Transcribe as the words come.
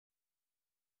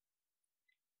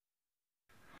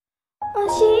え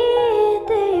て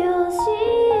よ教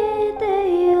えて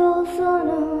よその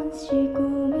仕組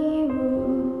みを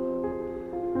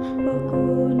僕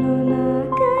の中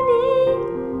に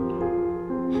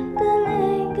誰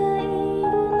がいる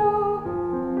の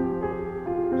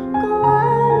壊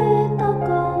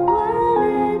れ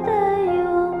たよ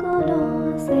この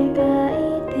世界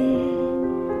で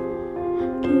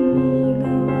君が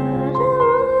笑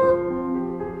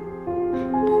う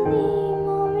何も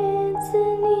見ず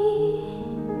に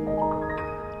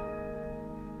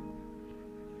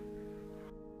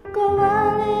壊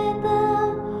れた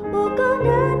僕な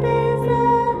んてさ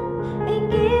息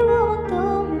を止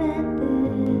めて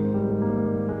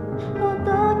ほど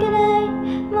けない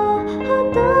もうほ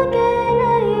どけな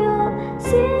いよ真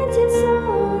実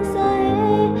さ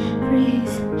え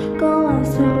Please 壊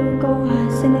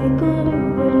すに来る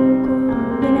来な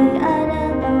いあな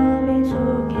たを見つ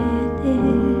けて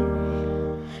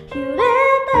揺れ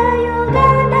たような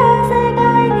世界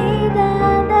にだ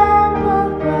んだん僕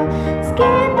は透き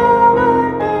通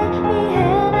って見え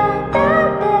なくな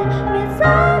って見つけ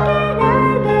な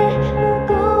いで僕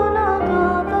のこ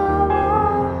と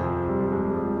を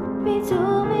見つ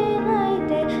めない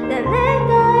で誰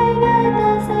が描いた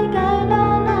世界の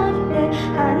中で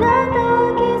あなた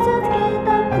を傷つけた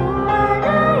くはな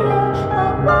いよ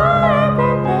覚えて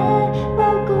て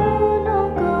僕の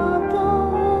こと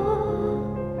を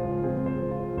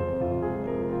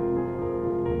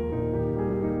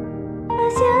わ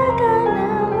しゃかな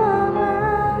まま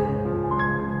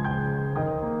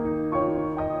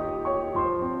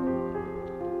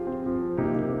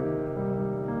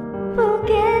ポケ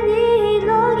に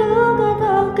広ぐこと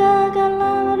が絡ま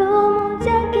る無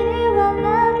邪気に笑っ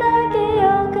た記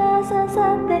憶が刺さ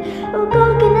って動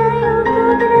けない動けな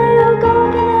い動けな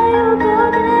い動けない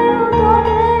動けな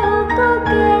い動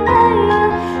けないよ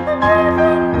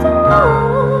Unravel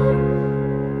Female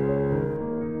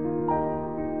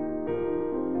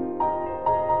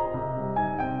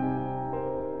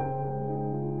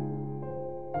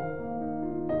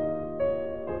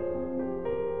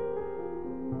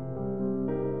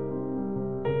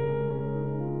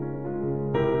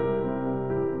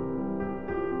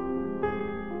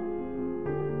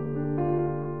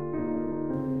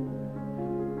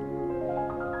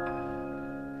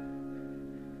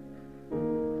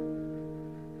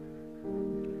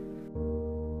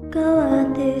変わっ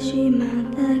てしまっ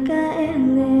た帰れ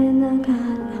なかっ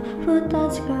た二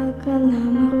つが絡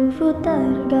まる二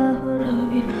人が滅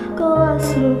び壊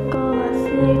すくる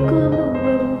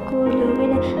ぶるで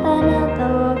あなた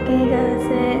を汚せ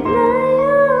ないよ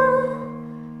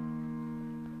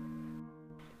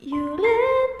揺れ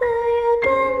た予感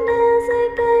な世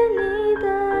界にだ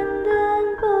んだ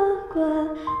ん僕は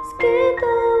透き通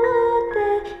って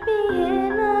見え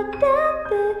なくなっ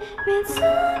て見つ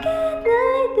け